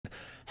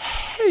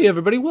Hey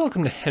everybody,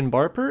 welcome to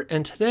Henbarper,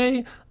 and today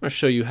I'm going to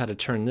show you how to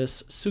turn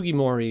this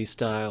Sugimori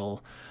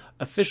style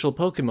official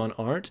Pokemon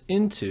art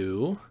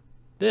into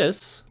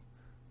this,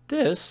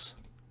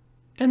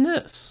 and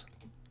this.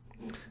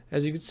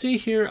 As you can see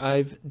here,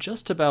 I've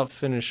just about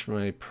finished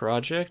my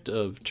project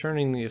of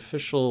turning the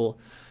official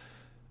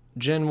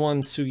Gen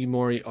 1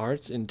 Sugimori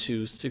arts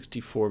into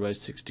 64 by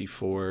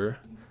 64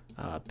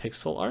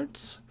 pixel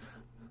arts.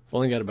 I've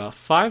only got about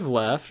 5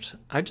 left.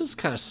 I just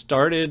kind of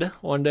started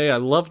one day. I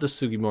love the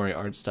Sugimori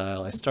art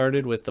style. I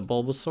started with the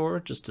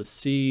Bulbasaur just to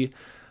see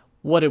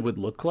what it would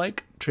look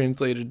like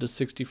translated to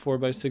 64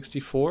 by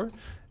 64.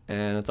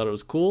 And I thought it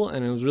was cool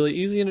and it was really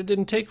easy and it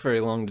didn't take very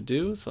long to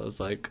do. So I was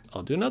like,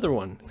 I'll do another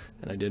one.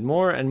 And I did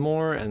more and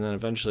more. And then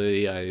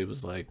eventually I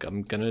was like,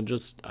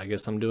 I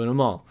guess I'm doing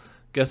them all.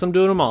 Guess I'm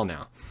doing them all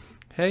now.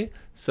 Okay,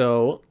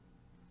 so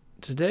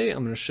today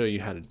I'm going to show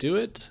you how to do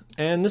it.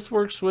 And this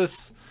works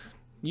with,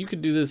 you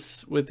could do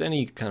this with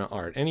any kind of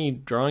art. Any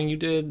drawing you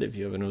did, if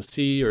you have an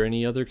OC or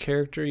any other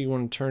character you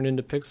want to turn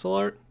into pixel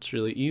art, it's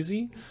really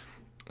easy.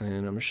 And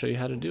I'm going to show you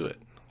how to do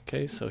it.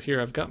 Okay, so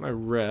here I've got my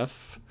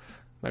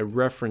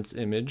reference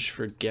image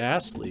for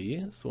Ghastly.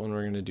 It's the one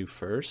we're going to do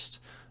first.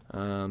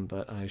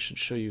 But I should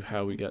show you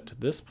how we got to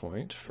this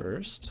point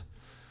first.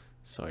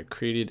 So I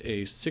created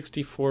a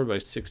 64 by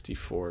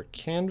 64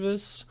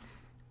 canvas.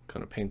 I'm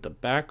going to paint the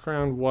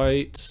background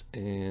white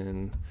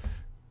and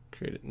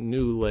create a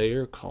new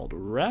layer called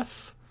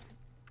Ref.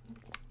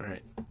 All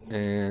right,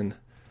 and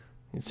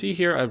you can see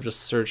here I've just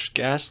searched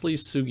Ghastly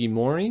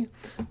Sugimori,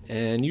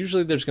 and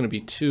usually there's going to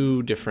be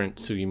 2 different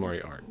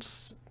Sugimori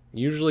arts.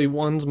 Usually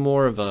one's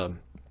more of a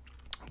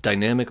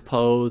dynamic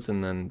pose,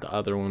 and then the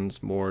other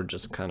one's more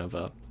just kind of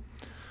a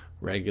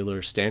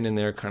regular standing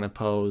there kind of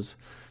pose.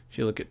 If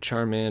you look at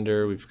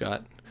Charmander, we've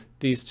got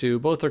these 2.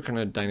 Both are kind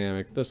of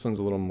dynamic. This one's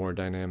a little more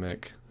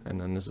dynamic, and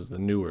then this is the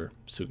newer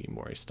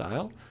Sugimori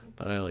style.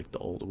 But I like the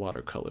old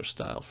watercolor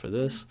style for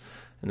this.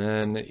 And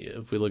then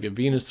if we look at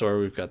Venusaur,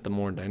 we've got the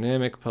more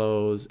dynamic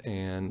pose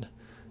and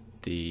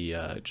the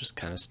just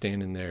kind of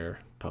standing there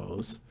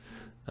pose.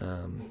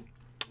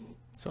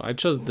 So I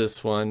chose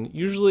this one.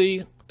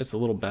 Usually it's a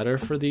little better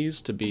for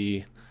these to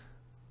be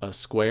a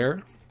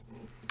square,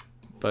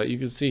 but you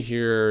can see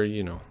here,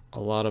 you know, a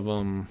lot of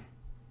them,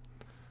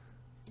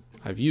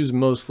 I've used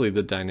mostly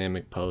the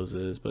dynamic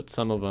poses, but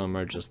some of them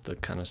are just the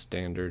kind of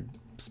standard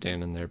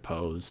standing there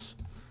pose.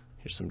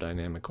 Here's some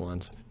dynamic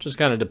ones. Just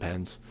kind of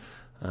depends.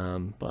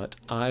 But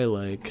I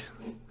like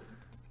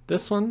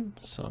this one,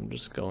 so I'm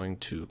just going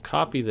to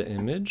copy the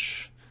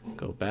image,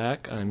 go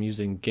back. I'm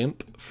using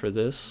GIMP for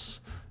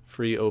this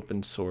free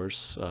open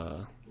source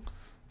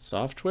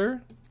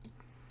software.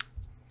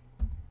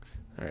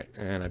 All right,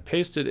 and I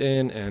paste it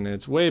in, and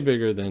it's way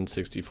bigger than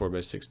 64 by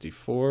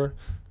 64.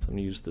 So I'm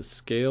gonna use the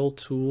scale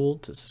tool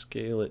to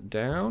scale it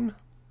down.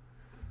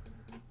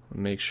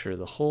 Make sure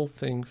the whole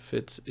thing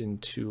fits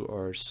into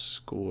our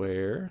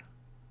square.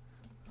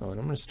 Oh,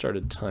 and I'm going to start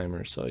a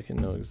timer so I can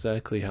know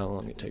exactly how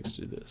long it takes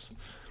to do this.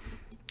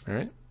 All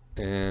right,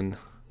 and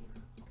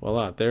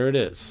voila, there it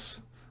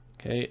is.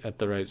 Okay, at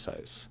the right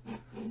size.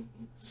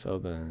 So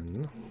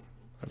then,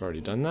 I've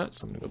already done that,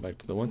 so I'm going to go back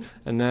to the one.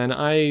 And then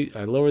I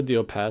lowered the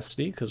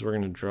opacity because we're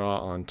going to draw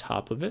on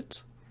top of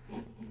it.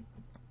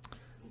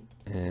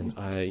 And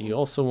you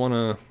also want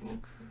to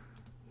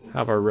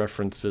have our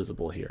reference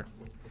visible here,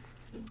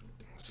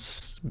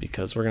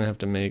 because we're going to have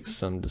to make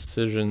some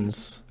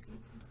decisions.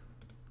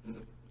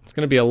 It's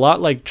going to be a lot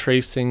like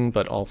tracing,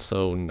 but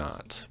also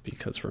not,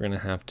 because we're going to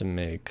have to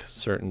make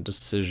certain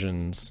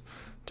decisions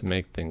to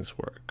make things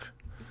work.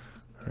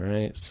 All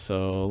right,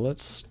 so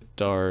let's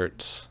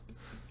start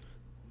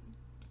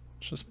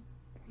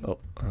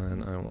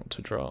and I want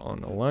to draw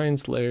on the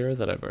lines layer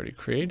that I've already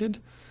created.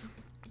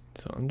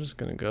 So I'm just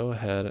going to go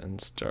ahead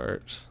and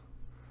start.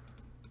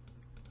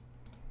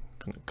 I'm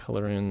going to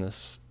color in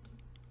this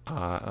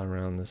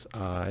around this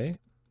eye.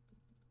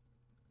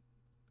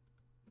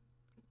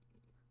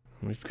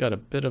 And we've got a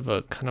bit of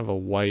a kind of a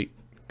white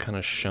kind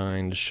of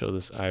shine to show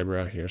this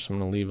eyebrow here, so I'm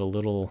going to leave a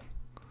little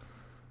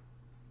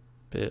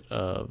bit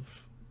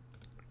of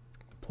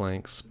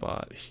blank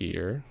spot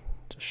here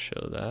to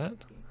show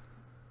that.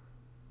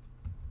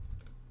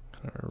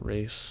 Kind of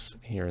erase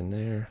here and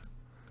there.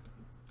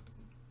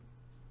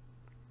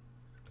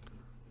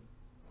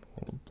 A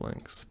little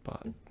blank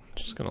spot.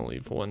 Just going to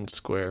leave 1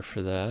 square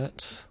for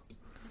that.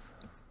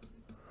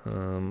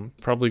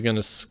 Probably going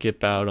to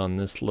skip out on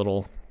this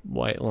little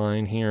white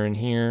line here and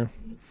here.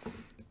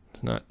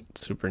 It's not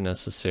super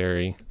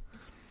necessary.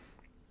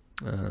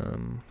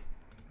 I'm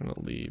going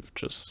to leave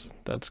just,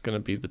 that's going to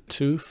be the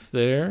tooth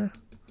there.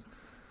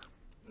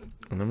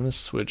 And I'm going to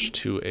switch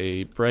to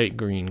a bright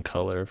green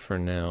color for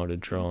now to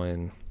draw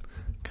in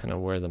kind of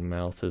where the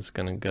mouth is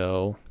going to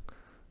go,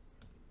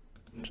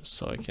 just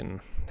so I can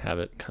have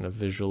it kind of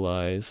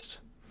visualized.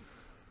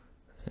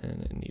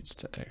 And it needs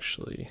to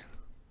actually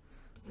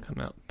come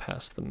out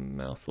past the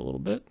mouth a little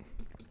bit.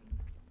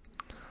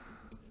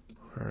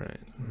 All right,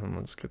 and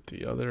let's get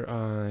the other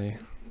eye.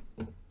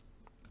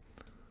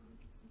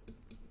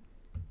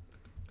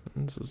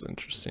 This is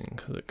interesting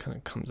because it kind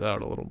of comes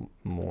out a little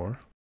more.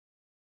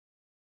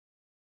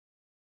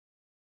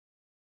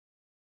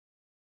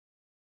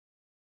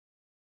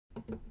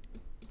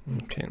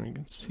 Okay, and we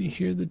can see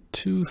here the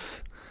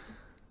tooth.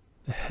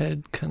 The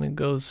head kind of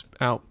goes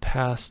out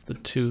past the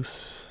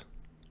tooth,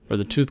 or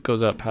the tooth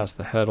goes out past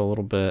the head a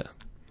little bit.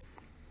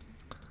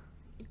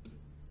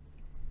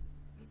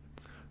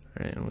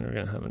 All right, and we're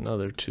gonna have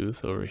another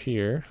tooth over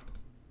here.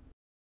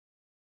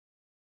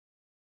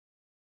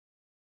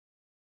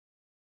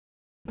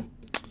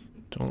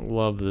 Don't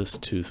love this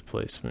tooth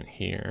placement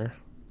here.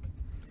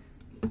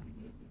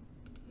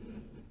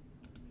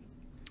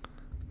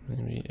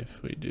 Maybe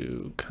if we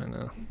do kind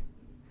of,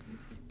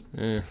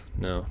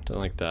 no, don't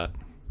like that.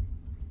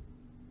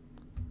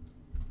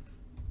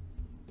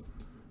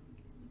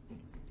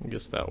 I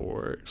guess that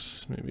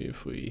works. Maybe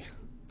if we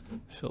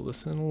fill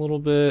this in a little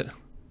bit.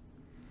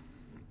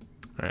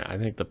 All right, I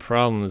think the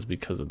problem is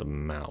because of the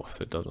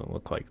mouth. It doesn't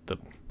look like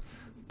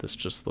this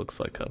just looks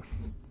like a,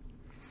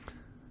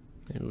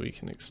 maybe we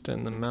can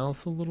extend the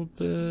mouth a little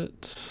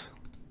bit.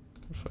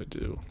 If I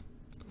do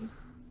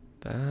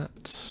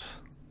that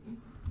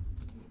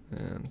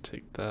and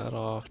take that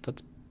off,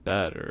 that's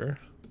better.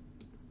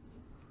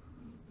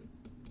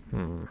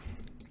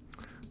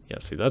 Yeah,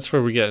 see, that's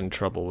where we get in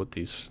trouble with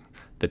these,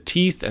 the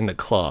teeth and the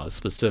claws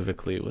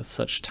specifically, with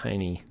such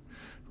tiny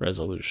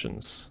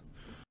resolutions.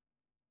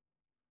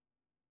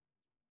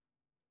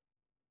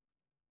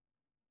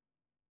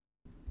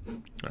 All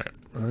right,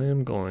 I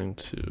am going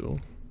to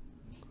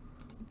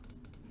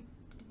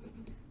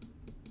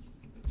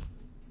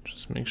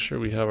just make sure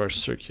we have our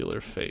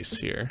circular face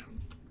here.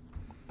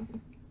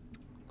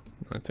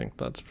 I think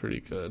that's pretty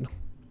good.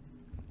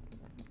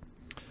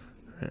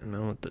 All right,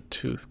 now with the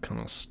tooth kind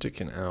of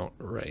sticking out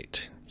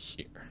right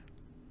here.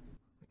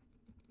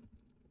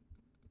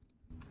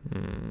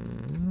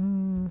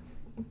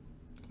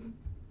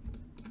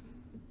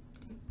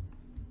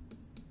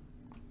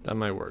 That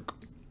might work.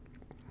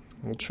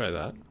 We'll try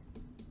that.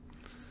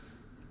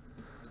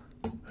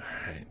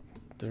 Alright,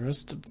 the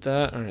rest of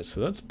that. Alright,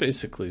 so that's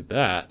basically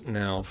that.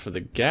 Now for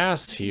the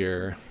gas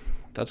here,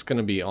 that's going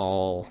to be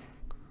all.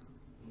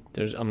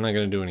 I'm not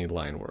going to do any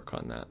line work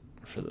on that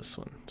for this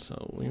one.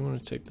 So we want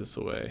to take this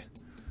away.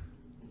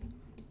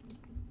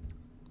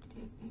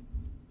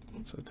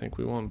 So I think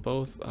we want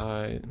both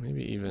eyes,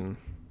 maybe even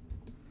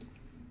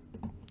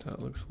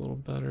that looks a little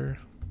better.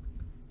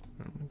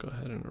 I'm going to go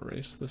ahead and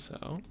erase this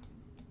out.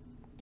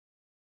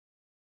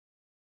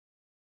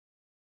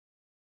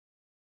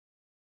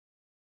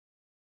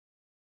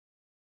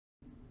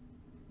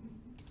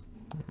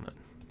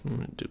 I'm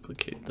going to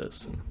duplicate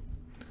this and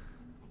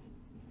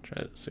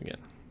try this again.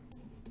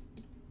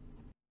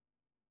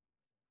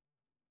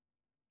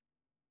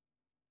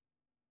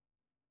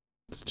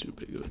 It's too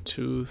big of a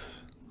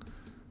tooth.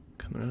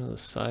 Coming out of the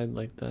side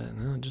like that.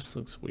 No, it just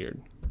looks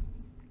weird.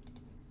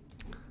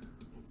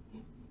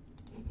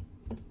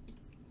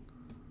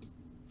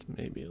 It's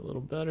maybe a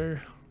little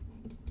better.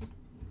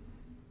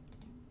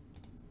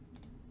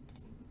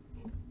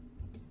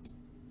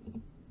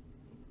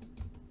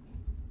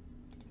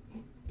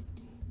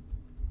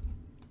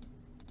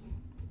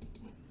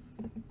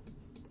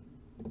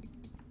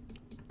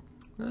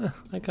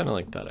 I kind of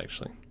like that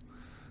actually.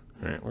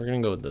 All right, we're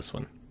gonna go with this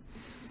one.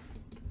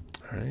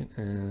 All right,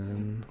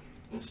 and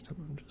this time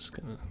I'm just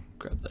gonna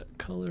grab that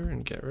color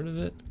and get rid of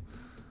it.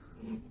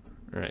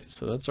 All right,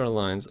 so that's our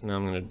lines. Now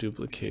I'm gonna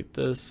duplicate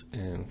this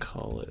and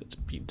call it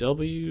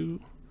BW,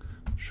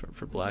 short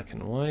for black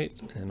and white.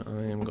 And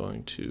I am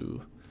going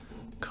to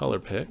color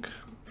pick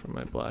from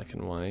my black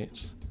and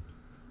white.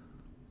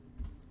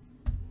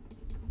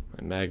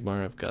 My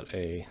Magmar, I've got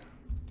a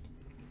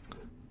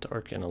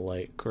dark and a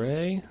light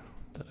gray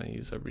that I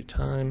use every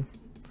time.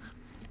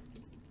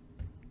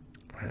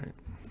 All right.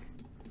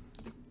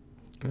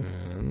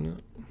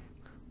 And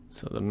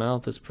so the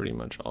mouth is pretty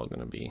much all going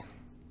to be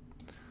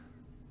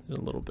a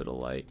little bit of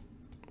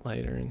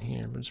lighter in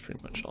here, but it's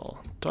pretty much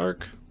all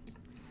dark.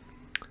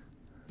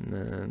 And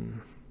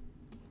then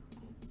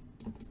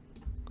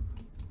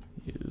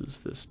use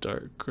this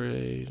dark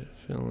gray to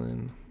fill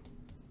in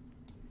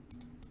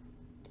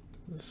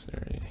this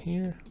area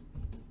here.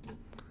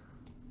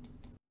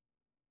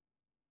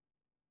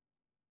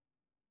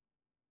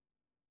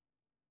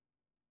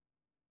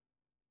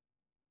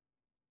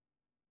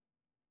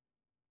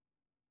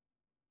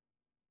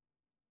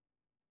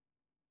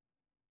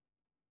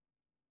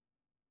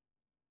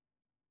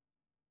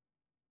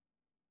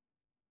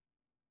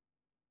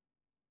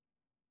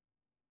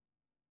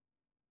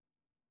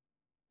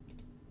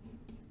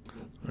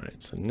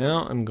 Alright, so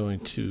now I'm going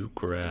to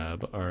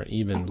grab our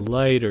even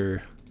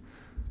lighter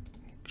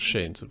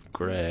shades of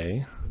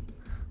gray.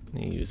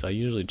 I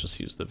usually just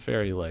use the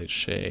very light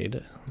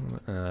shade.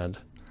 I'll add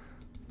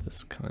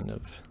this kind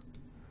of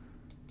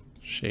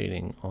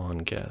shading on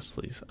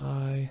Ghastly's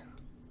eye.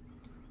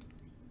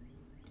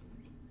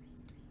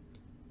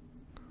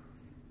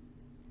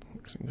 I'm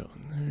gonna go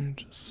in there,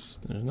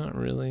 just, there's not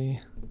really,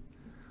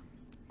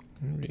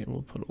 maybe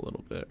we'll put a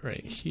little bit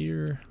right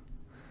here.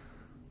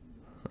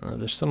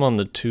 There's some on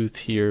the tooth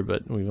here,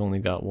 but we've only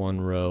got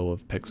one row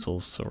of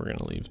pixels, so we're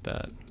gonna leave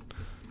that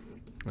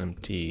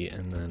empty,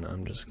 and then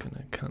I'm just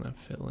gonna kind of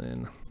fill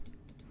in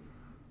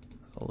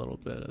a little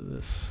bit of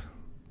this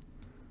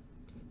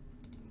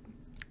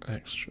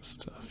extra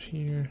stuff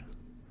here.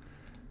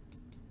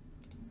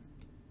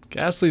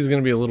 Ghastly is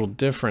gonna be a little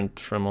different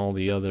from all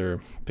the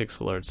other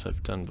pixel arts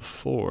I've done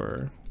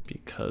before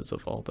because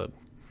of all the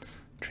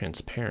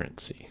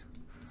transparency.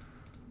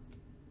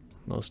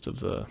 Most of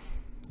the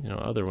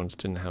other ones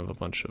didn't have a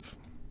bunch of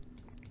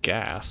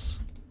gas.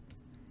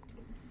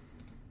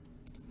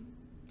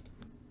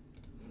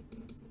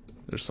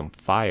 There's some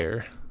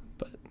fire,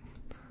 but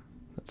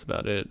that's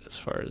about it as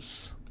far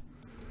as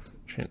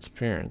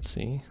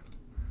transparency.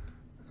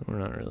 We're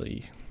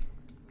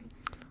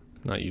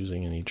not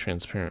using any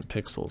transparent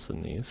pixels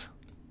in these.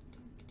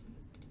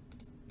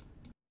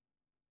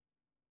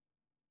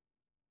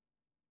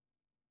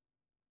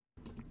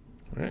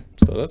 Alright,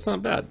 so that's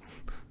not bad.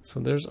 So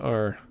there's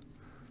our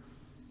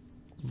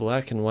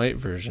black and white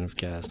version of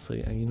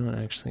Ghastly. You know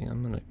what, actually,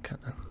 I'm gonna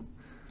kind of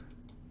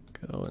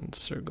go and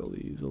circle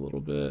these a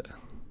little bit.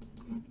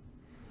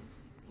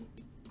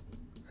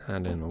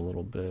 Add in a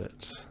little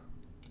bit.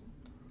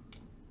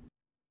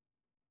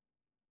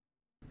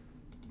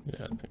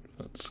 Yeah, I think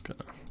that's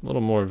got a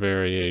little more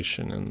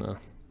variation in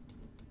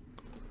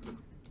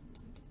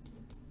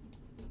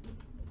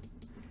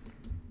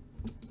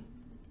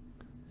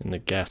the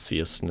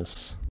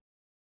gaseousness.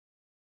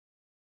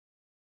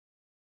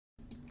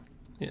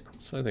 Yeah,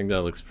 so I think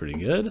that looks pretty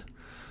good. All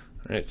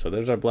right, so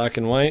there's our black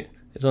and white.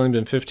 It's only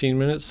been 15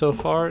 minutes so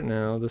far.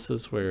 Now this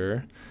is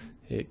where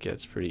it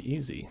gets pretty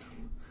easy.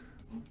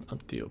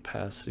 Up the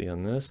opacity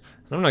on this.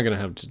 And I'm not gonna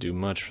have to do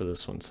much for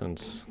this one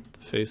since the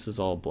face is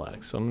all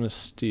black. So I'm gonna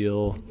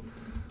steal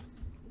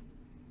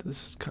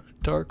this kind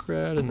of dark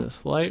red and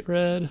this light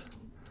red.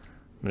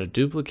 I'm gonna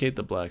duplicate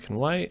the black and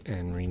white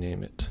and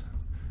rename it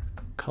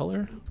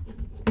color.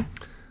 I'm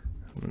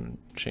gonna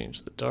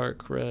change the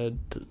dark red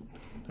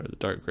or the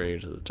dark gray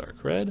to the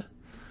dark red.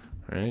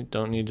 All right,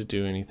 don't need to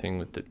do anything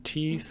with the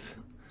teeth.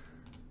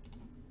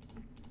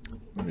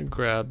 I'm gonna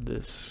grab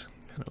this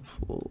kind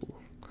of little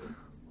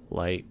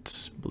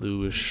light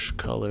bluish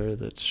color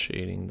that's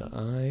shading the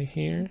eye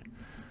here.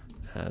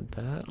 Add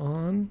that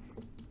on.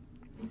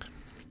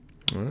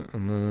 All right,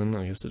 and then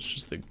I guess it's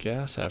just the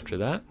gas after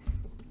that.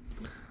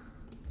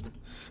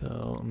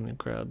 So I'm gonna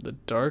grab the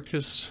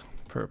darkest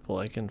purple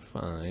I can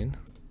find.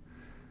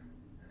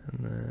 And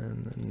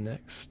then the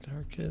next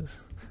darkest.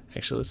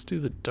 Actually, let's do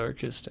the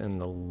darkest and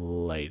the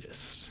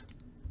lightest.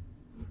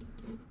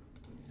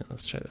 Yeah,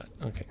 let's try that.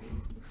 Okay.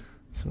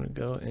 So I'm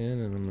gonna go in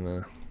and I'm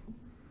gonna.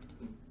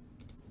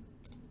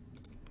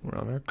 We're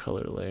on our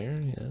color layer,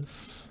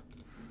 yes.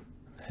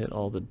 Hit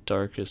all the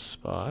darkest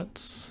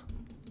spots.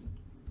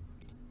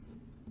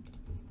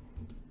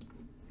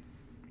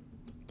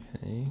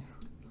 Okay.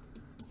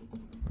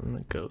 I'm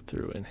gonna go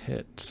through and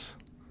hit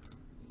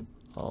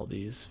all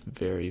these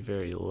very,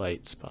 very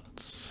light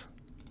spots.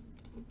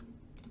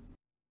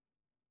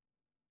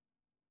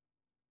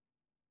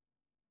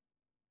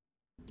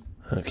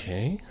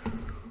 Okay,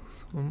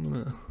 so I'm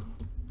gonna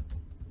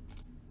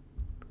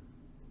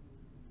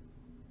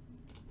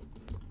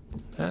do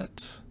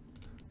that.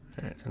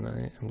 All right, and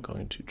I am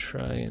going to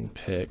try and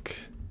pick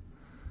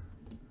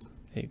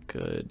a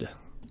good,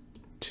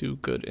 two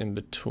good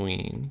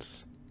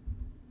in-betweens.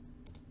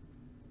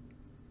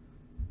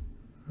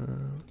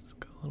 Let's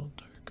go a little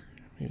darker.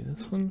 Maybe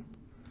this one.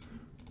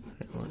 All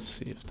right, let's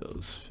see if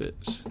those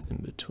fit in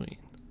between.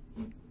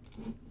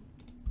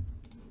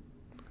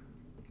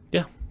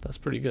 Yeah, that's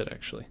pretty good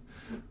actually.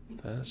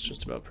 That's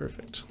just about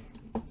perfect.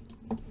 All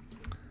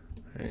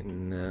right,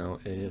 now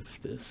if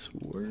this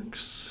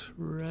works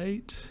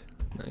right,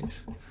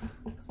 nice.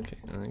 Okay,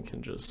 and I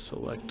can just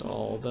select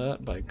all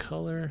that by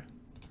color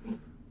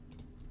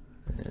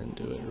and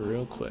do it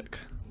real quick.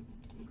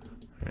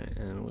 All right,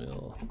 and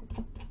we'll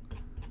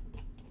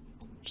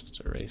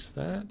just erase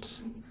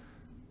that.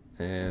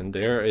 And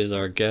there is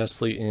our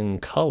Ghastly in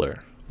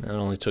color. Now it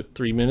only took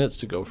 3 minutes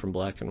to go from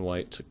black and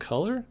white to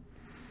color.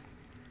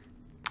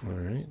 All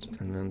right,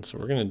 and then so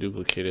we're gonna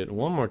duplicate it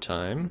one more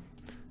time.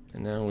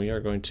 And now we are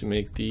going to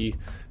make the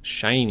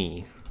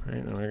shiny. All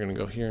right, and we're gonna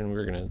go here and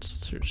we're gonna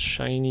search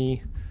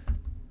shiny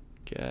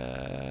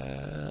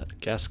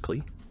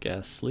Ghastly.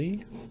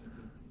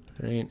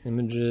 All right,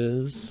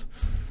 images.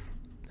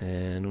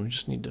 And we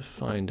just need to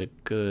find a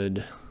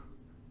good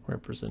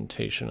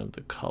representation of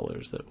the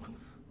colors that,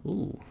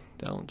 ooh,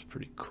 that one's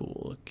pretty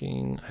cool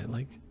looking. I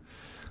like,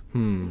 I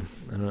don't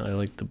know, I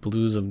like the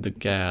blues of the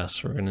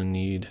gas. We're gonna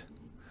need,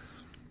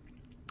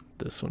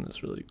 this one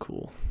is really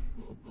cool.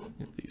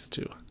 These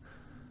two.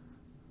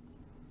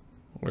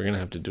 We're gonna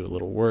have to do a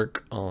little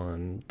work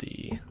on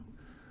the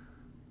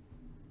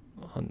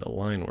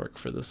line work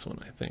for this one,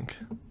 I think.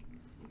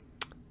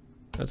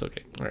 That's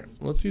okay. All right,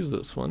 let's use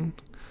this one.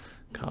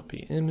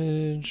 Copy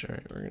image. All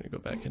right, we're gonna go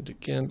back into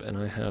GIMP, and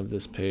I have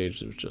this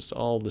page with just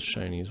all the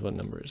shinies. What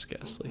number is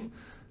Ghastly?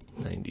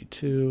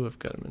 92. I've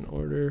got them in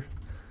order.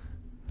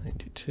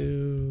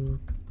 92.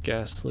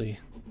 Ghastly.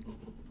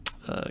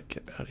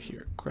 Get out of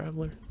here,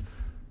 Graveler.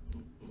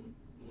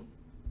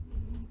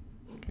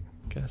 Okay,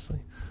 Ghastly.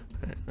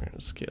 Alright, we're going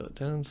to scale it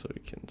down so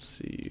we can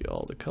see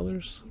all the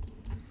colors.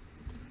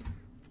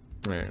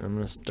 Alright, I'm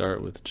going to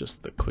start with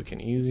just the quick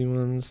and easy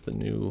ones, the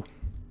new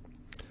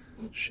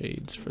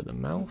shades for the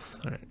mouth.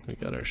 Alright, we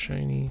got our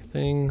shiny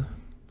thing.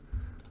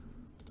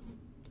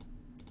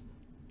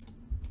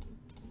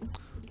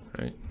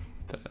 Alright,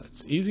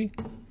 that's easy.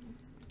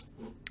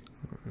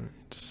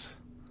 Alright.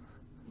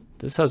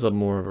 This has a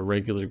more of a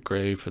regular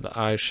gray for the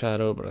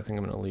eyeshadow, but I think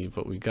I'm going to leave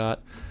what we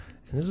got.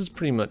 And this is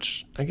pretty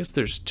much, I guess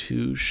there's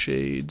 2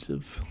 shades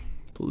of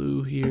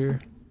blue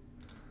here.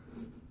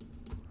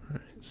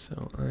 Alright,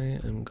 so I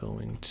am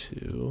going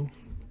to...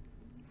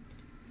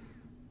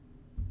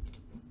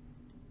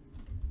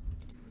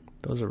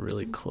 Those are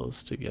really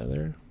close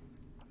together.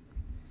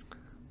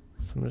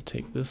 So I'm going to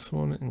take this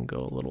one and go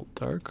a little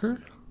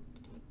darker.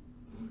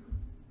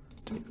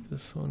 Take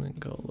this one and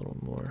go a little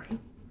more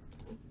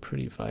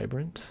pretty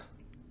vibrant.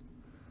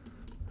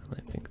 And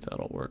I think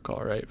that'll work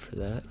alright for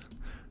that.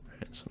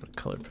 Alright, so I'm going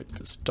to color pick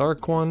this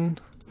dark one.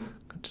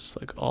 Just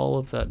like all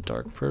of that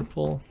dark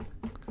purple.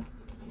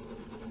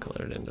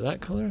 Color it into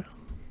that color.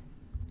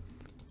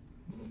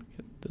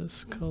 Get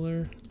this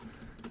color.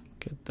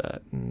 Get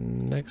that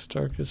next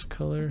darkest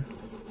color.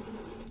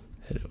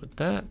 Hit it with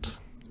that.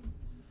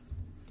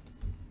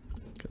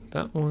 Get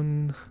that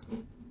one.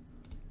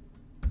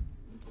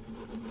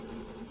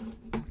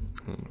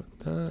 And with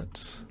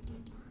that.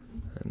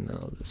 And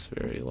now this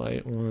very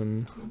light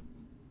one.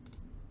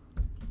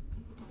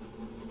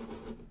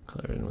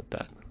 Color in with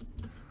that.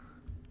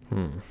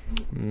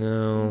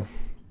 No.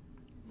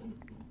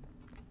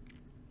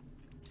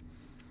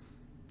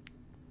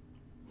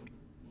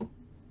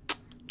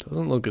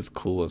 Doesn't look as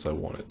cool as I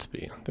want it to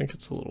be. I think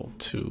it's a little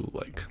too,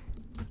 like,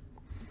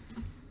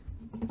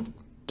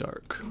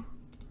 dark.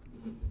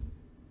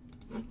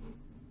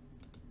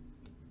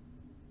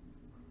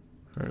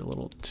 Or a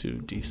little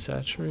too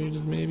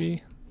desaturated,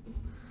 maybe.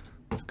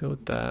 Let's go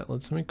with that.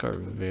 Let's make our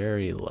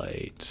very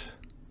light.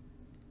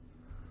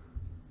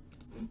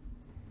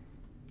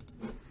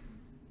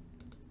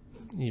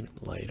 Even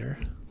lighter.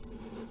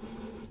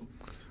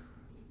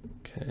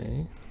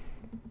 Okay.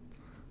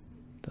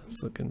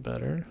 That's looking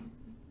better.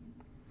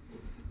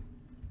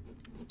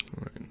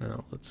 Alright,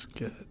 now let's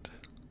get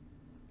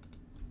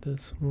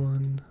this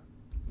one.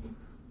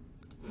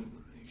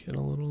 Make it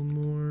a little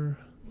more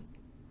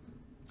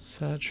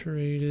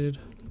saturated.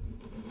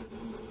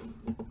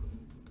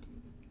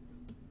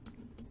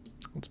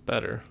 It's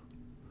better.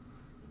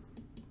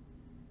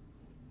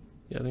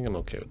 Yeah, I think I'm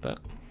okay with that.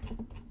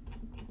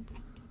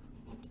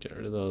 Get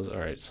rid of those.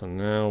 Alright, so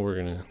now we're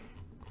gonna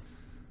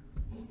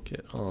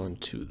get on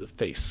to the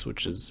face,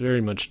 which is very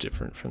much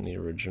different from the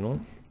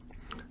original.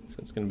 So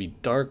it's going to be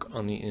dark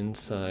on the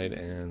inside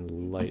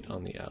and light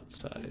on the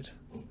outside.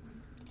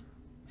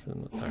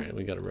 Alright,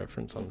 we got a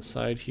reference on the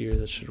side here.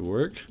 That should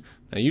work.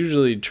 Now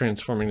usually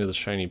transforming to the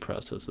shiny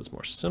process is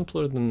more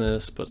simpler than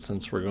this, but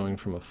since we're going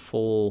from a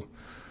full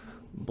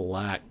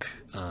black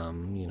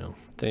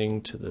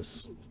thing to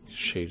this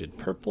shaded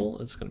purple,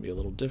 it's going to be a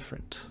little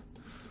different.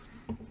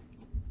 So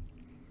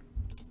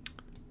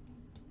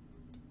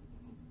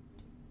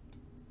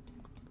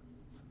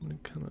I'm going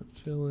to kind of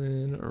fill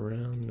in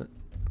around the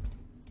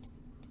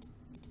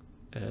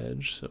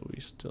edge so we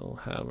still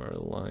have our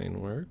line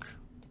work.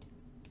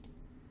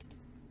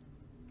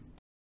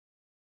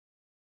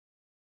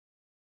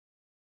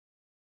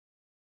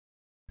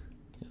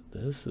 Yeah,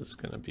 this is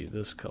going to be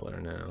this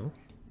color now.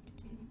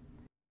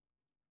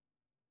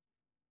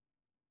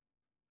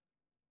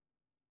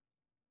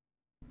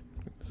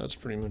 That's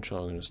pretty much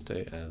all going to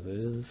stay as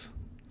is.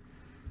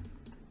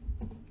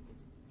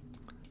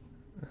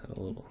 Add a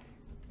little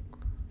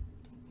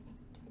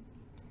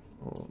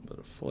bit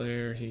of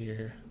flare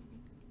here.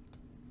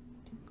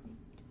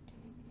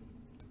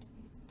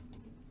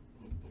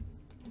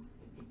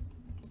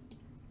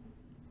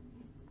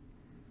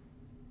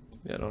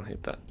 Yeah, I don't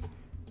hate that.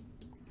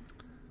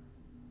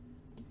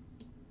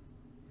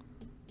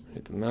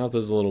 Right, the mouth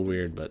is a little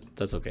weird, but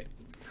that's okay.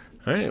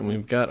 Alright, and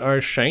we've got our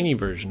shiny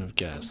version of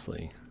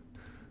Ghastly.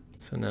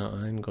 So now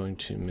I'm going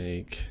to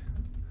make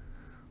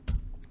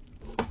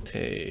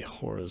a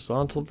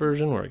horizontal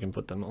version where I can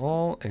put them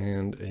all,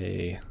 and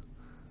a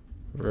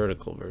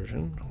vertical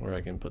version where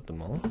I can put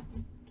them all.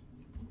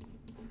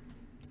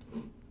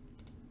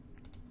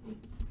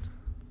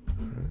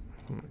 Alright,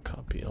 I'm going to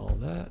copy all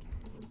that.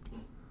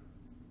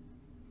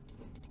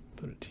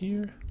 Put it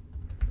here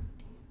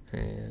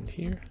and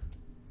here.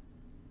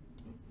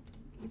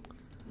 I'm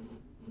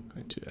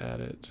going to add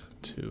it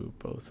to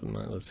both of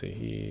my, let's see,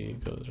 he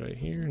goes right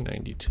here,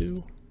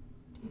 92.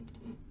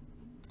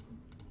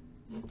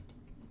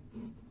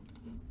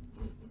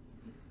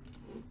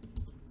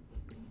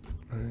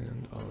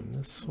 And on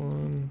this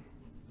one,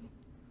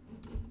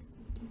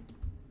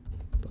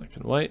 black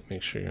and white,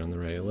 make sure you're on the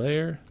right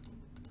layer.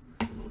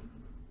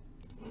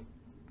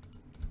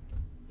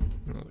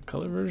 Now the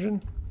color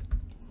version.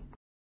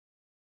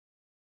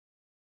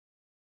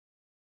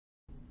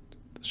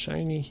 the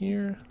shiny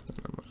here, and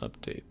I'm gonna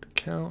update the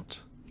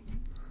count.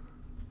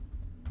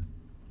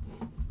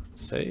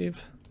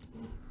 Save.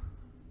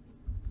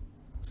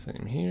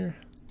 Same here.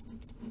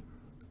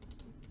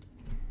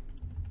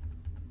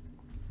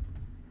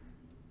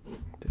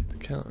 Update the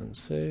count and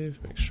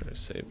save. Make sure I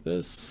save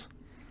this.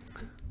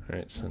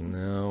 Alright, so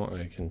now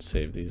I can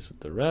save these with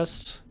the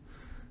rest.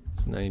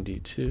 It's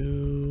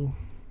 92.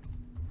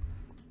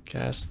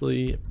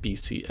 Ghastly.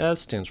 BCS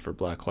stands for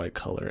black, white,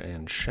 color,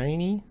 and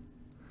shiny.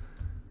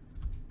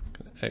 I'm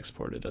gonna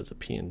export it as a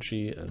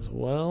PNG as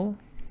well.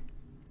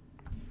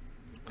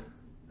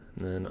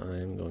 And then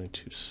I'm going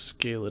to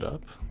scale it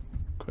up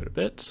quite a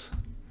bit.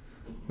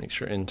 Make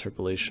sure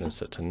interpolation is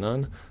set to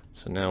none.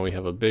 So now we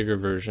have a bigger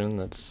version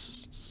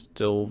that's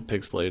still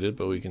pixelated,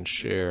 but we can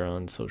share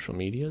on social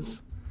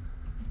medias.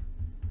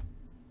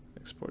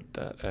 Export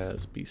that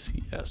as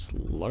BCS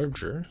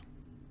larger.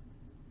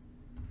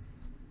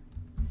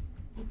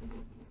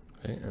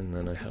 Okay, and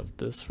then I have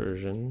this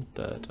version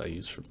that I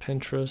use for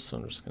Pinterest, so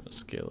I'm just going to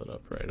scale it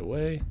up right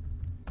away.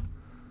 I'm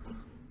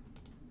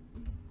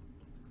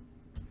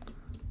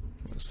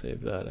going to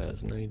save that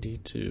as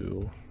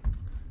 92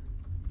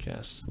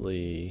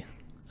 Ghastly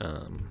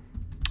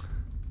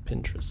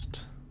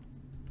Pinterest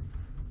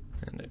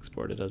and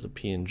export it as a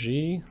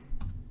PNG.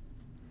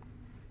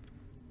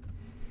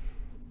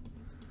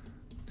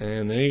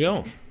 And there you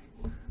go.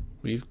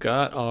 We've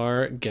got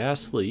our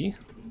Ghastly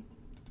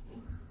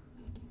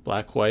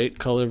black, white,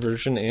 color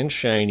version and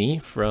shiny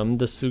from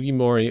the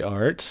Sugimori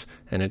art,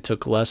 and it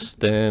took less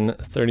than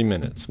 30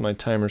 minutes. My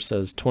timer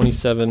says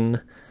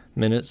 27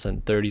 minutes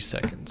and 30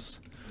 seconds.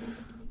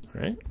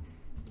 All right.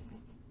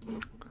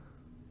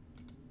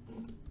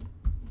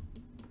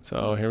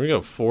 So here we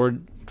go.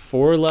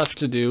 Four left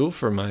to do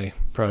for my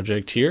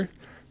project here.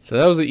 So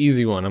that was the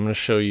easy one. I'm going to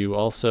show you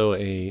also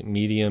a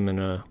medium and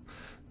a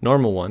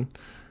normal one.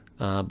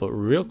 But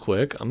real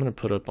quick, I'm going to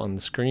put up on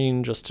the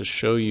screen just to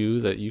show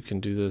you that you can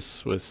do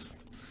this with,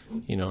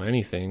 you know,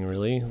 anything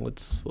really.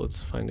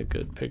 Let's find a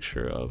good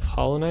picture of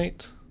Hollow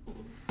Knight.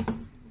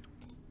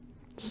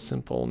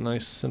 Simple,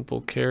 nice,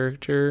 simple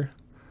character.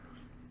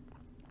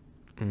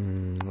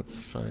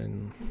 Let's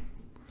find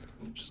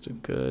just a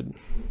good.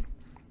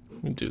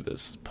 Let me do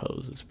this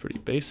pose. It's pretty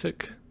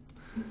basic.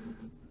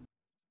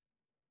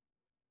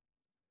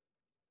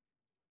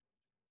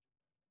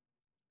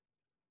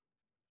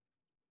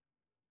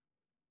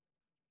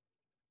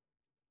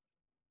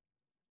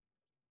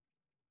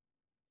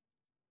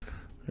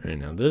 All right,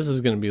 now this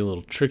is going to be a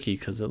little tricky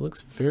because it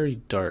looks very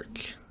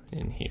dark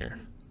in here,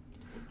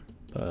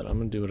 but I'm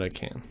going to do what I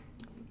can.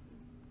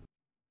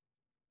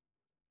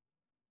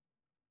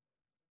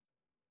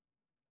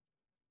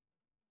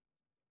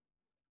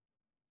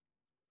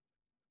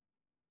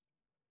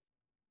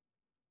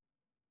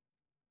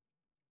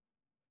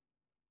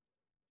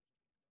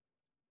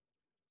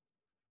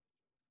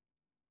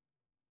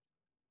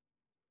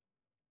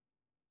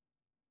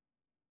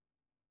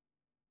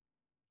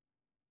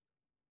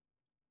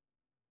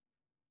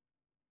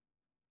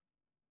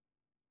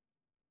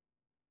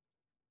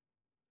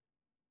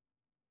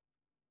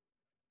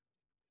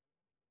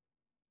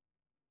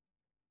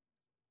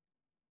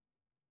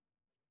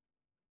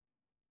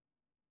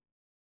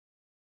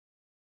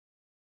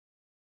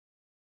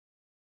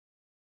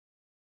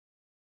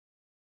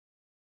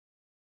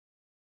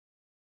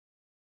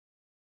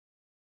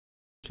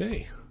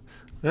 Okay,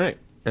 all right,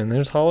 and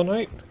there's Hollow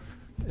Knight,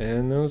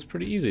 and that was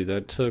pretty easy.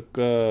 That took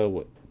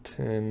what,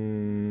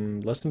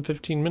 less than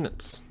 15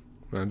 minutes.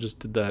 I just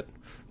did that.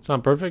 It's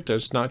not perfect. I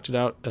just knocked it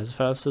out as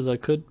fast as I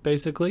could,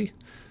 basically,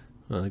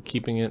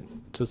 keeping it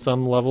to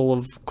some level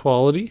of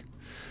quality.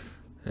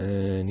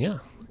 And yeah,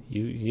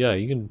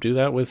 you can do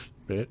that with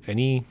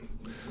any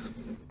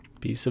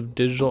piece of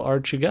digital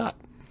art you got.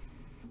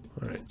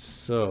 All right,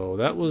 so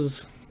that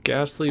was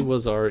Ghastly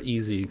was our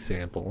easy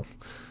example.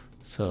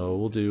 So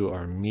we'll do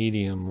our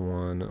medium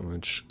one,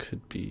 which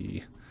could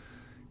be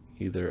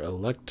either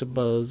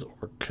Electabuzz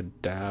or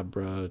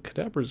Kadabra.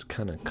 Kadabra's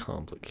kind of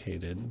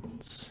complicated.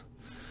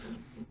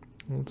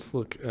 Let's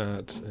look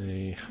at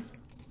a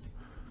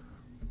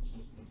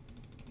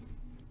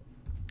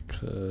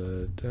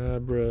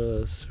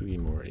Kadabra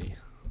Sugimori.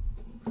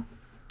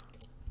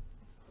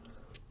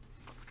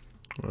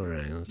 All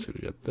right, let's see.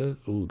 We got this.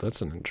 Ooh,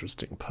 that's an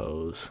interesting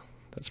pose.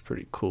 That's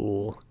pretty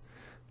cool.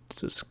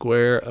 It's a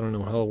square. I don't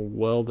know how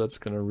well that's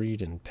going to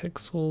read in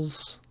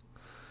pixels.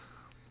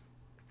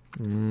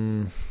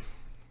 Might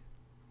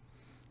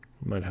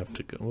have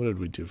to go. What did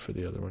we do for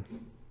the other one?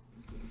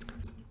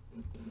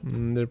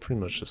 They're pretty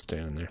much just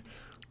staying there.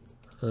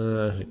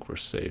 I think we're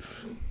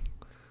safe.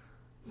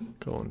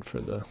 Going for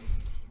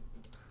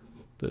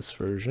this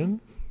version.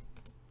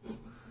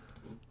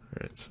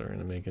 Alright, so we're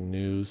going to make a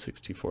new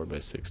 64 by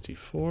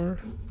 64.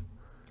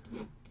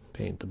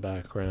 Paint the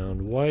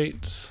background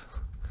white.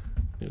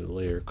 New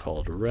layer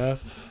called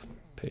ref.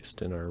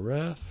 Paste in our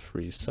ref.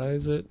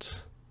 Resize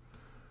it.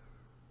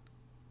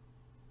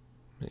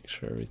 Make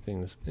sure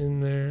everything's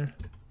in there.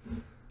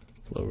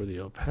 Lower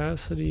the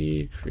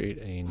opacity. Create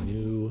a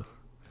new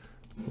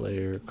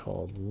layer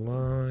called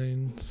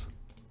lines.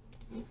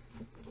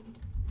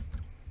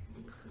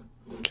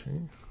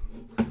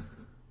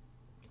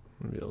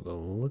 able to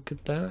look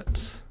at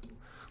that.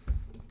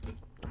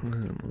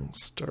 And we'll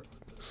start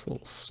with this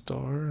little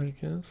star, I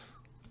guess.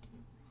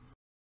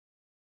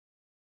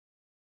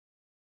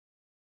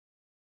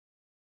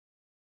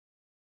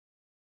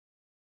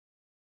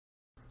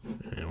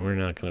 And we're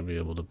not going to be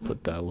able to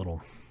put that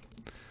little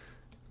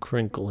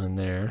crinkle in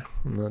there,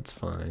 and that's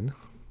fine.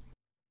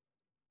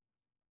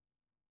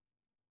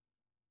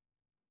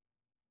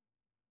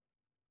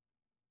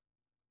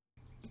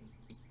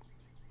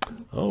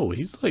 Oh,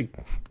 he's like,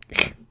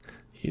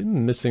 he's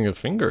missing a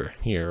finger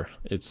here,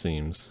 it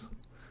seems.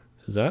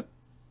 Is that?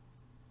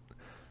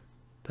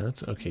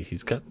 That's okay,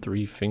 he's got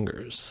 3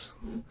 fingers.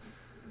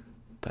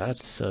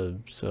 That's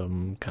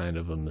some kind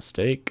of a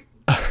mistake.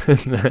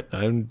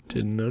 I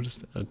didn't notice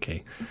that.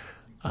 Okay.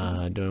 Do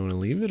I want to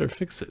leave it or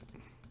fix it?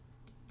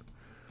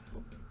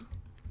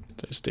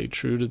 Do I stay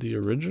true to the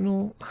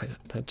original?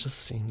 That just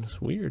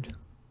seems weird.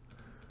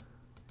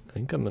 I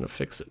think I'm going to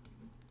fix it.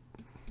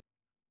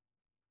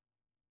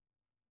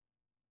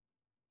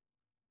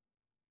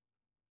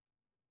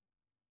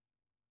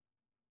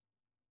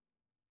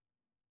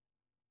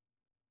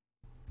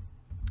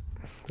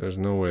 There's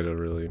no way to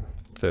really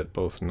fit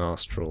both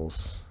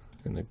nostrils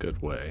in a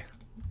good way.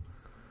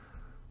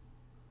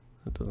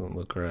 That doesn't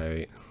look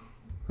right.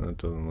 That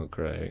doesn't look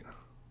right.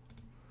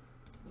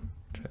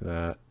 Try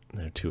that.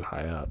 They're too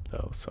high up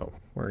though, so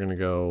we're gonna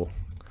go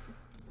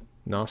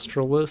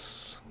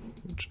nostrilless,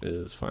 which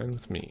is fine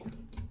with me.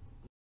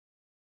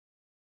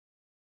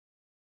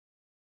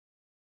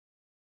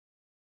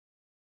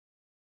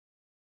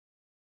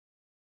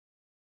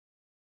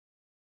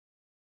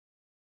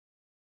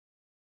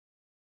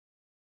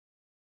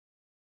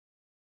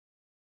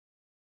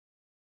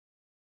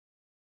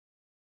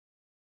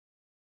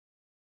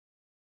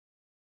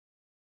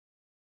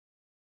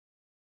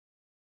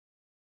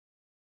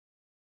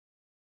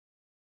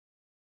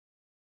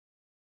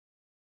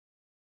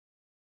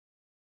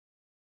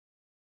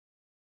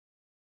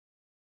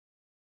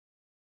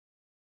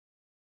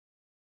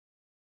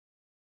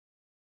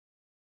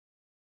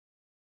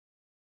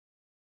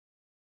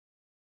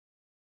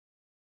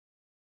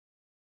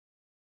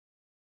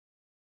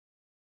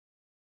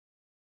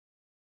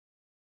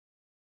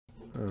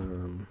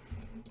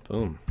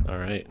 Boom. All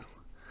right.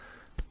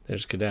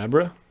 There's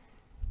Kadabra.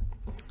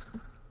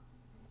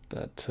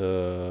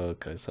 That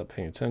guys, stop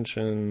paying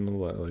attention.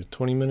 What, like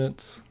 20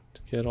 minutes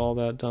to get all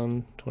that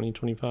done? 20,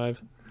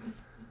 25.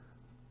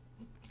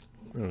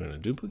 I'm gonna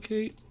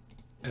duplicate,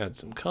 add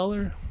some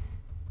color.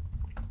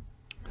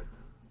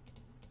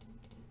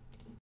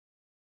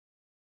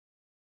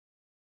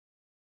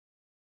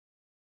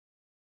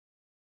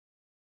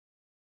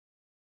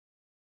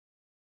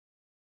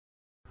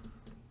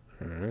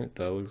 Alright,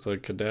 that looks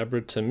like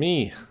Kadabra to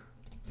me.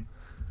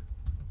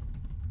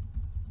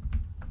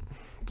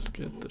 Let's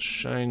get the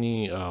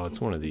shiny. Oh,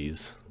 it's one of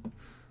these.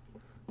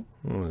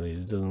 One of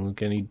these doesn't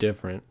look any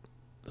different.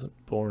 It's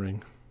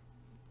boring.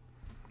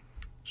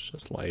 It's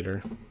just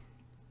lighter.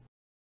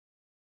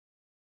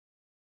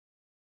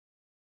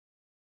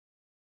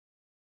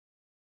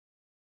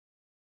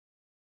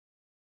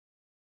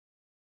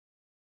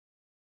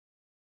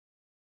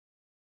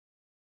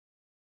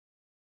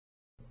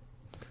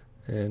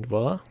 And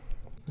voila,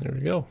 there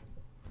we go.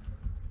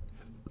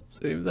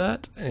 Save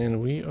that,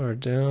 and we are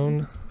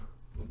down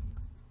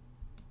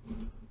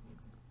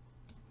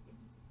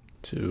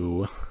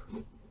to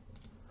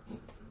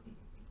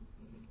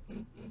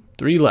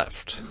 3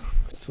 left.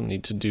 Still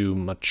need to do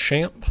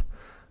Machamp.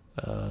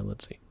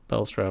 Let's see,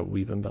 Bellsprout,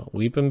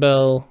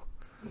 Weepinbell,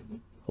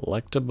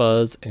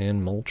 Electabuzz,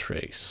 and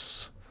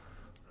Moltres.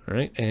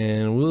 Alright,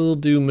 and we'll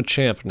do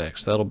Machamp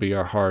next. That'll be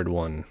our hard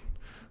one.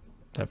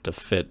 Have to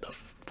fit a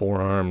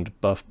 4-armed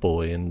buff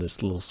boy in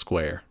this little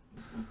square.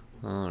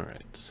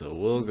 Alright, so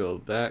we'll go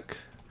back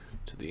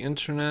to the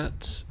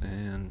internet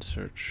and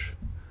search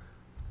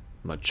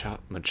Machamp,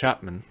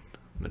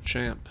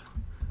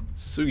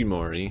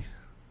 Sugimori.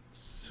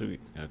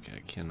 Okay,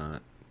 I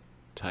cannot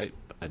type.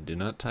 I do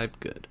not type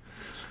good.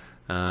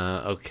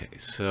 Okay,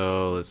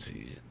 so let's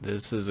see.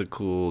 This is a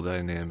cool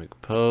dynamic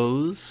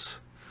pose.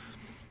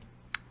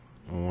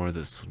 Or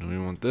this one. Do we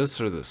want this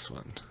or this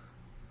one?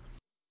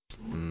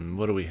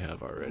 What do we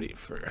have already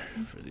for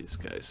these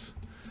guys?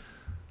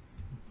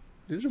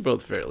 These are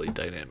both fairly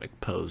dynamic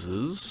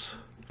poses.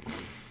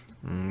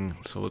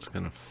 So what's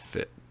gonna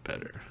fit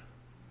better?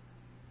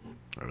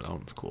 Oh, that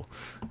one's cool.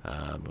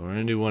 But we're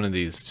gonna do one of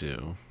these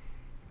two.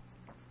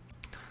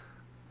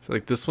 I feel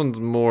like this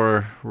one's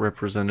more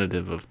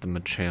representative of the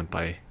Machamp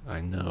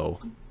I know.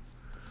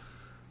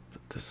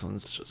 But this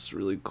one's just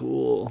really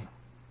cool.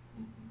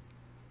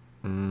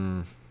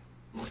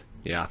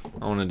 Yeah,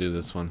 I want to do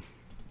this one.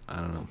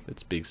 I don't know. It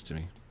speaks to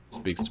me. It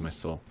speaks to my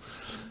soul.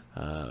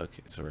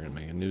 Okay, so we're going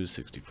to make a new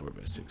 64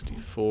 by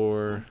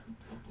 64.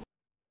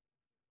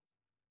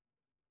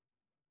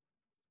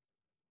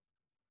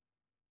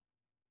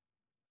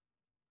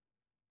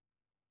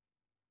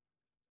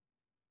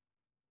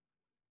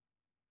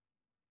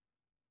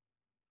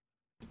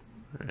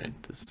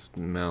 Alright, this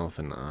mouth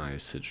and eye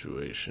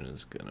situation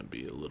is going to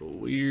be a little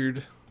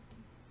weird.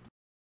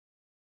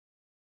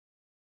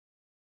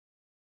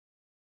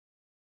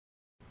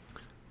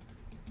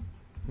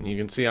 And you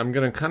can see I'm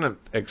going to kind of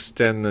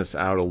extend this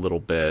out a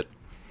little bit,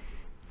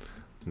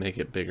 make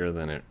it bigger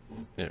than it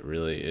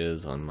really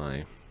is on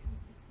my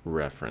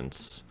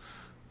reference,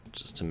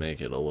 just to make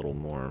it a little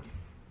more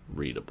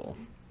readable.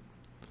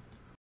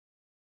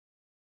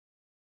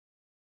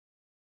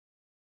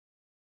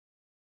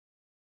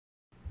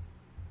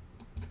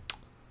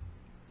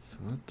 So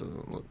that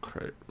doesn't look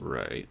quite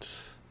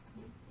right.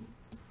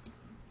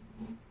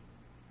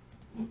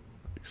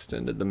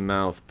 Extended the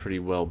mouth pretty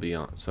well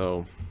beyond,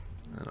 so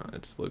I don't know,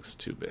 it looks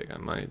too big. I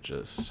might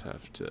just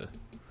have to,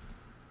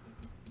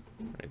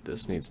 right,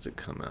 this needs to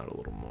come out a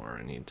little more.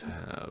 I need to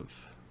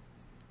have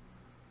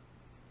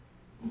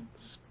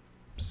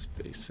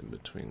space in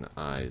between the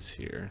eyes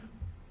here.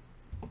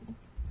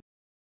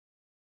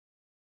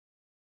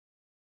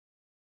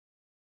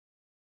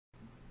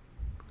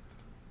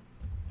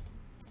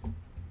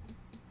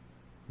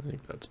 I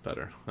think that's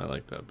better. I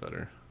like that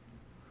better.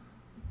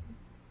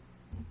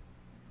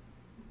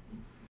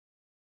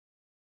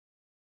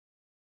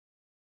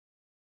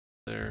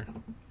 There.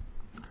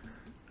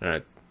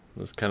 Alright,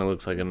 this kind of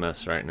looks like a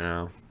mess right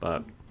now,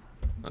 but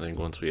I think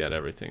once we add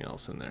everything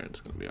else in there, it's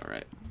going to be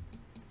alright.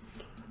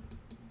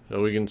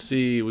 So we can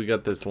see we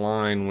got this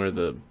line where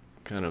the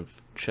kind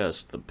of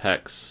chest, the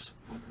pecs,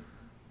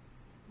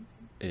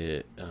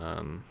 it,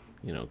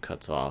 you know,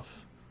 cuts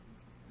off,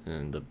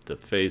 and the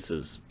face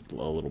is a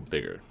little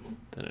bigger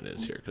than it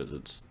is here because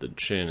it's the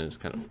chin is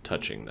kind of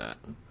touching that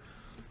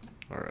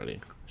already.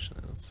 Actually,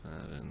 let's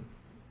add in.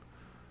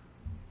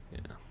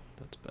 Yeah,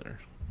 that's better.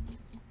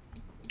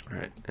 All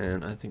right,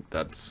 and I think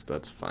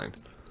that's fine.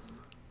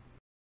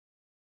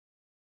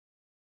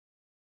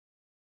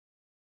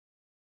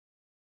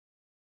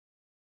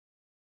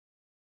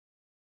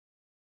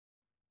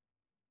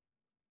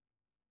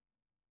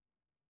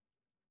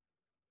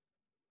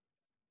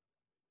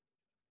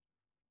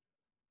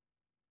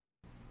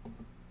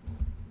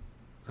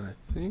 I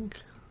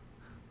think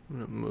I'm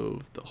gonna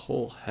move the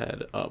whole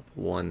head up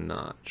one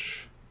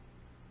notch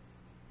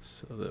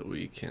so that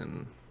we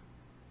can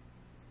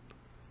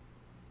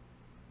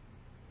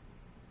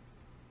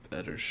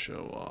better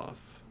show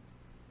off.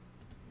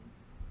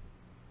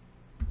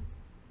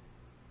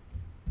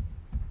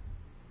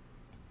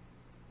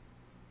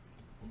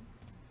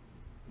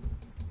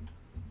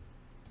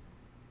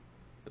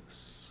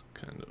 This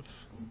kind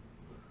of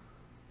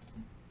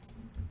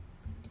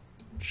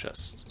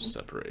chest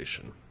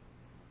separation.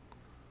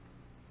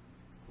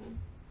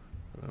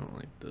 I don't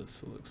like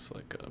this. It looks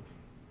like a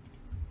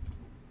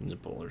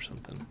nipple or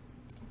something.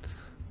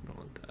 I don't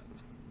want that.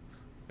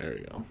 There we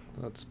go.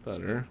 That's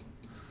better.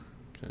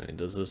 Okay,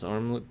 does this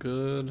arm look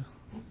good?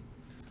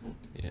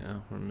 Yeah,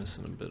 we're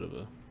missing a bit of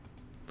a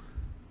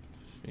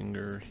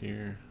finger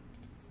here.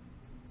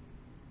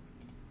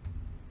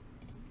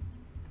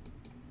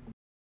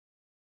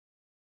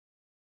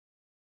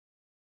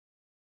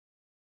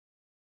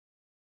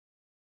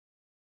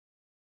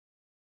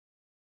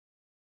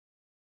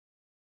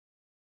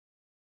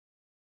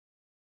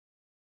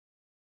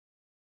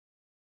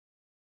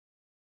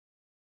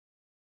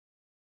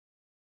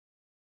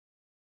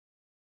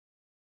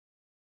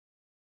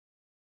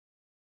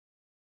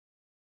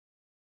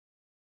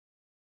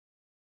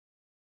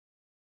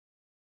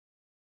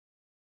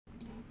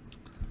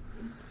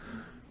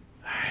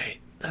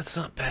 That's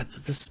not bad,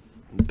 but this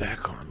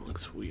back arm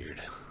looks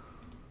weird.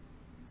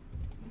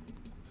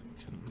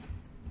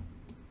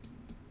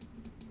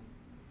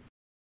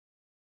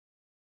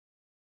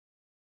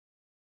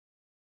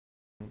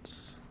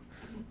 That's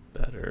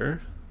better.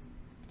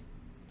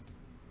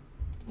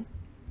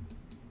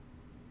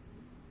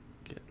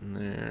 Getting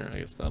there. I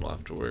guess that'll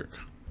have to work.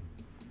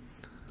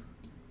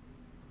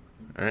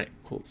 Alright,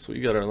 cool. So we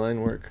got our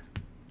line work.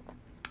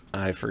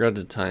 I forgot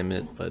to time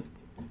it, but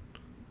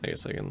I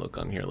guess I can look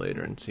on here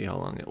later and see how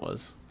long it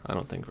was. I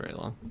don't think very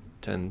long.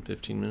 10,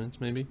 15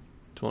 minutes maybe?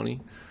 20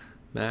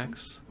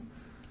 max.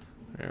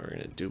 Alright, we're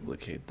going to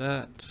duplicate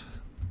that.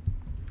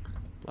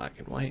 Black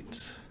and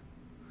white.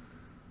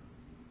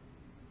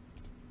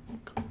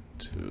 Go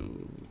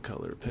to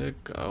color pick.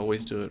 I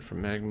always do it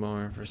from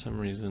Magmar for some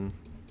reason.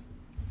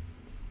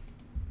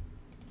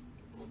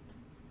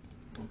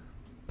 Alright,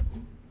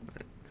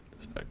 get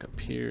this back up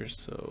here.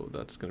 So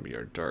that's going to be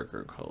our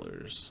darker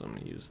colors. So I'm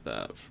going to use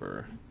that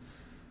for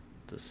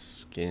the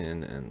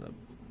skin and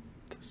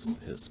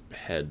his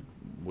head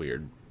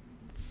weird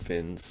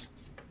fins.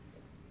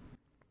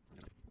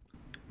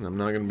 I'm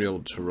not going to be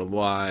able to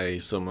rely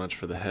so much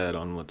for the head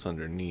on what's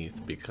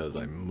underneath because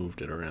I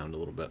moved it around a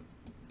little bit.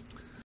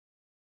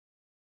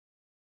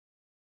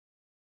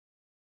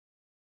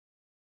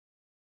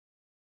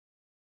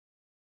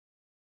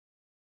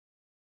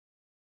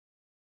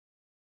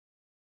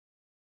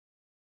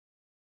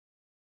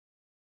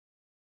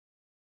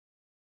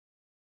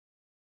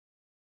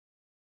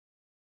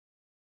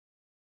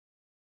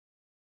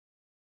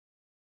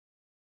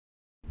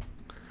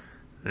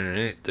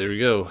 Alright, there we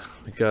go.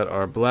 We got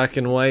our black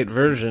and white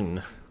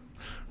version.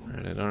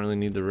 Alright, I don't really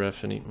need the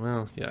ref any.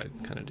 Well, yeah,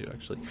 I kind of do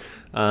actually.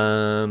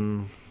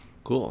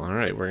 Cool.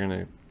 Alright, we're going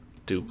to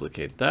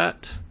duplicate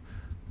that.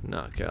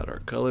 knock out our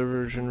color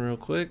version real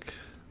quick.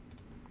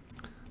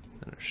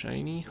 And our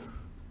shiny.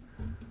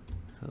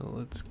 So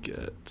let's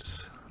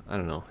get, I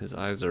don't know, his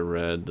eyes are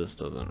red. This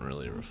doesn't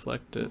really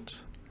reflect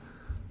it.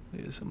 I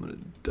guess I'm gonna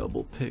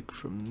double pick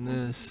from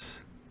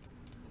this,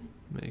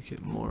 make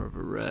it more of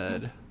a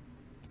red.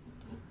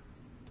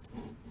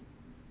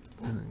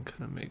 And then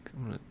kind of make,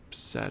 I'm gonna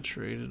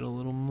saturate it a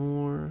little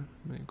more,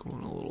 make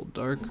one a little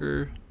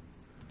darker,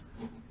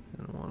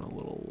 and one a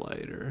little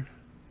lighter.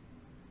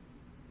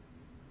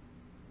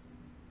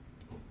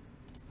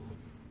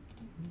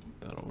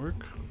 That'll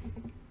work.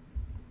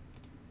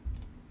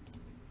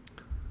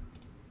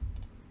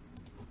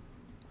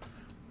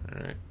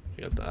 Alright,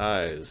 we got the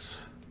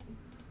eyes.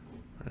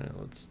 Alright,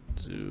 let's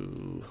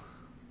do,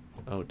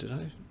 oh, did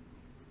I?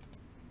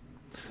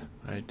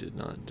 I did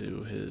not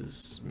do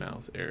his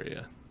mouth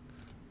area.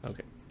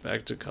 Okay,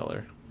 back to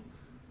color.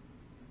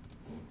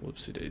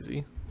 Whoopsie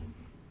daisy.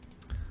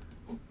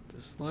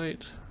 This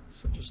light,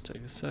 so just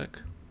take a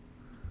sec.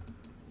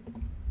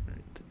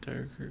 Alright, the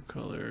darker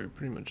color,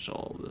 pretty much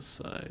all this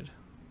side.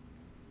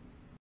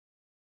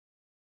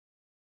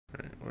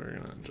 Alright, we're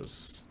gonna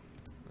just,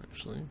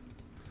 actually,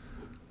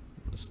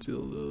 I'm gonna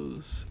steal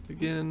those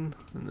again,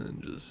 and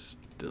then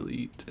just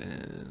delete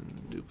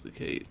and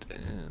duplicate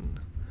and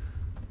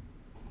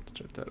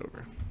start that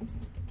over.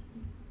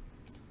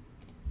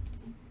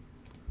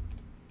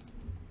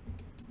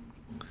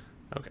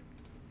 Okay.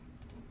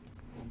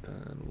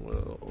 Then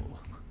we'll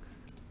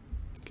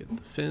get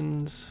the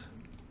fins.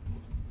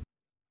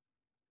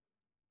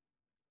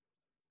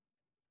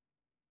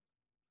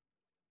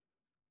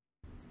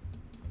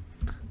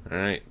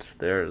 Alright,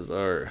 there's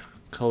our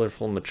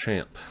colorful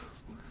Machamp.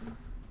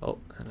 Oh,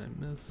 and I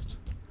missed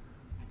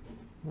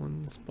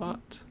one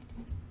spot.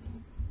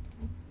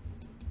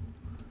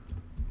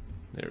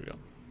 There we go.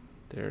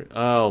 There.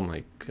 Oh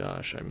my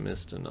gosh, I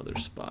missed another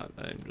spot.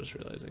 I'm just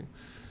realizing.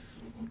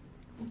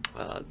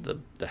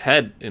 The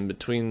head in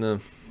between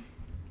the.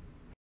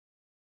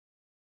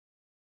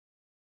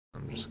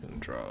 I'm just gonna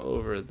draw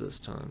over it this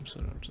time,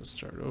 so I don't have to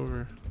start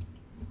over.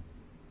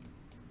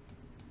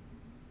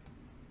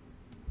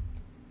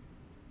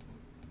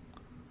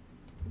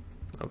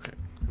 Okay,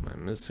 am I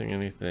missing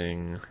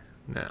anything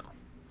now?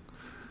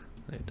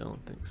 I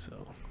don't think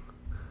so.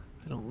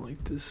 I don't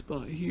like this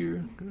spot here.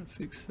 I'm gonna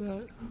fix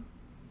that.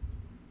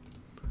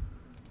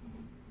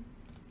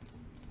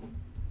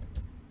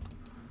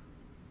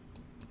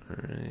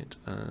 Alright,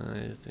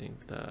 I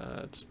think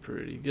that's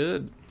pretty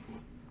good.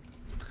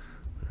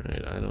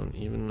 Alright, I don't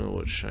even know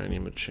what shiny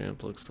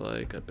Machamp looks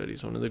like. I bet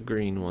he's one of the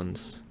green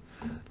ones.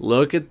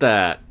 Look at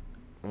that!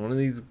 One of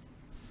these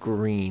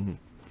green.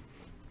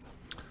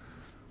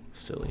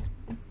 Silly.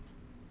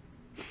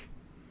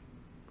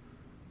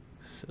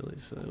 Silly.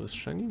 So it was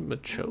shiny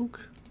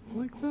Machoke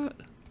like that?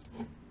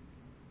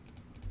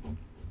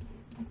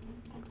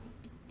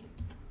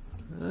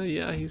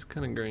 Yeah, he's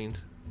kind of green.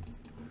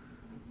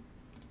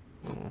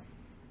 Oh.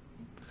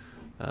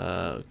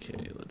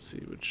 Okay, let's see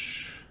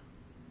which.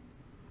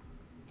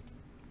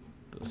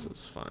 This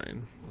is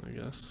fine, I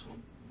guess.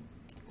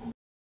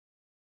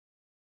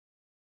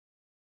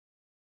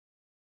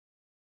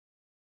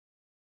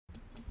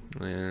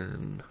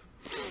 And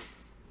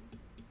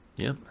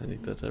yeah, I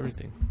think that's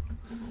everything.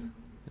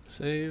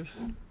 Save.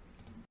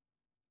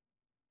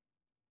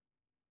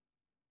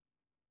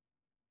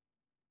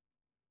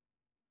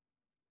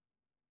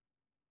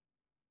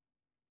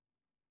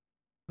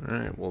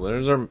 Alright, well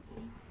there's our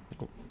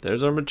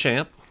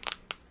Machamp.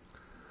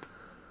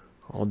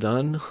 All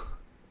done.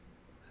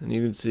 And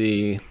you can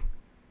see,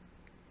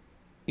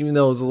 even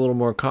though it's a little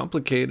more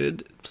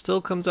complicated, it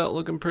still comes out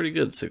looking pretty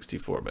good,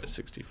 64 by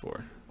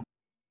 64.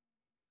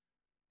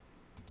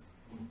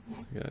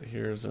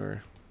 Here's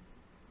our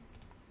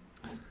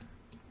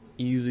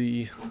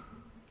easy,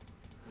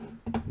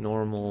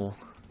 normal,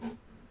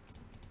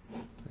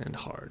 and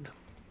hard.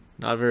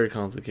 Not very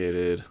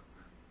complicated.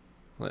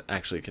 Well,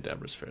 actually,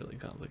 Kadabra's fairly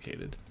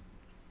complicated.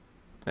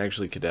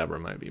 Actually, Kadabra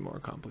might be more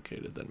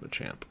complicated than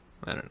Machamp.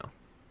 I don't know.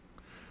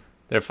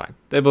 They're fine.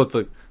 They both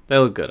look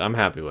good. I'm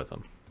happy with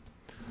them.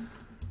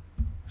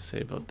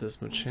 Save out this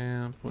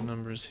Machamp. What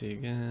number is he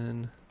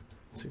again?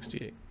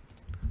 68.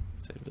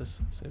 Save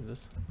this, save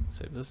this,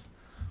 save this.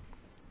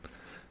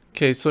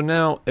 Okay, so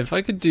now if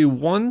I could do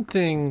one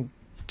thing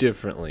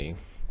differently,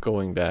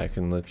 going back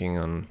and looking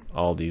on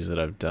all these that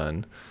I've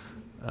done,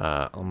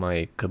 on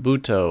my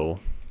Kabuto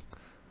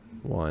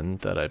one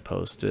that I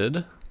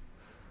posted,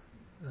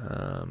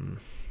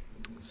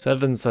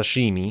 Seven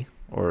Sashimi,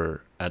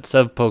 or at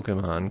Sev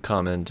Pokemon,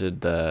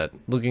 commented that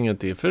looking at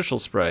the official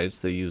sprites,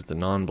 they use the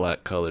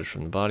non-black colors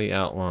from the body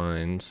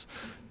outlines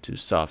to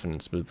soften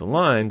and smooth the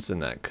lines,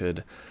 and that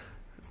could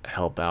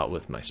help out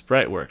with my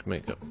sprite work,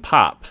 make it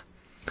pop.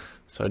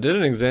 So I did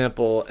an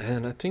example,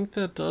 and I think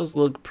that does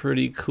look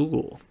pretty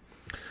cool.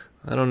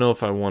 I don't know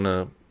if I want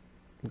to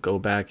go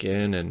back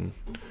in and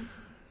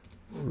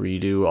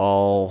redo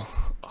all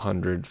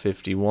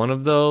 151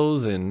 of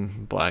those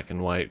in black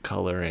and white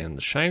color and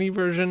the shiny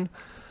version,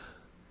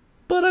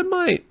 but I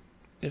might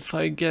if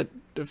I get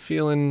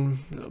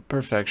feeling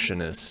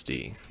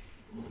perfectionist-y.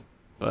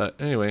 But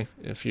anyway,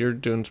 if you're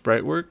doing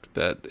sprite work,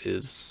 that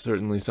is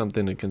certainly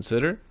something to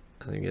consider.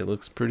 I think it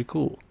looks pretty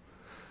cool.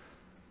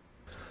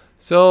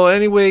 So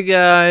anyway,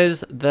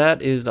 guys,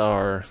 that is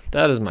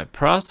my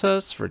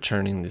process for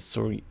turning the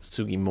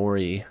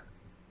Sugimori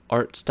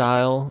art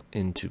style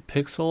into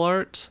pixel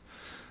art.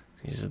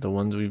 These are the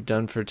ones we've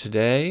done for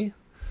today.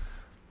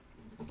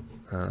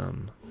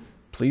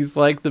 Please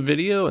like the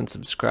video and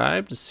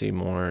subscribe to see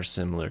more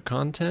similar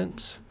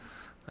content.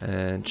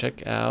 And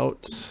check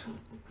out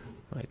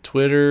my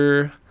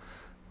Twitter,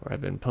 where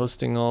I've been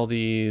posting all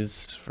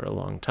these for a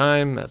long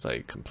time as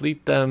I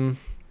complete them.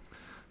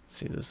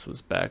 See, this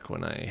was back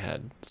when I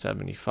had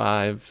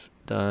 75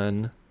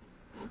 done.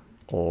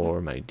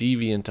 Or my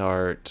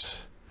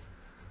DeviantArt,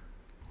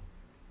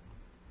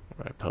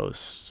 where I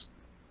post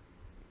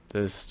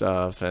this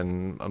stuff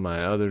and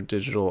my other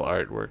digital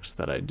artworks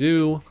that I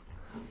do.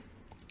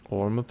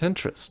 Or my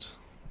Pinterest,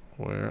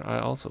 where I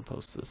also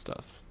post this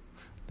stuff.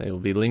 They will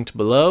be linked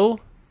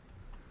below.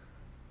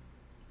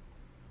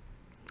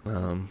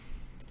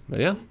 But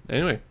yeah,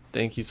 anyway,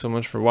 thank you so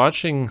much for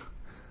watching.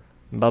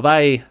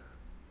 Bye-bye.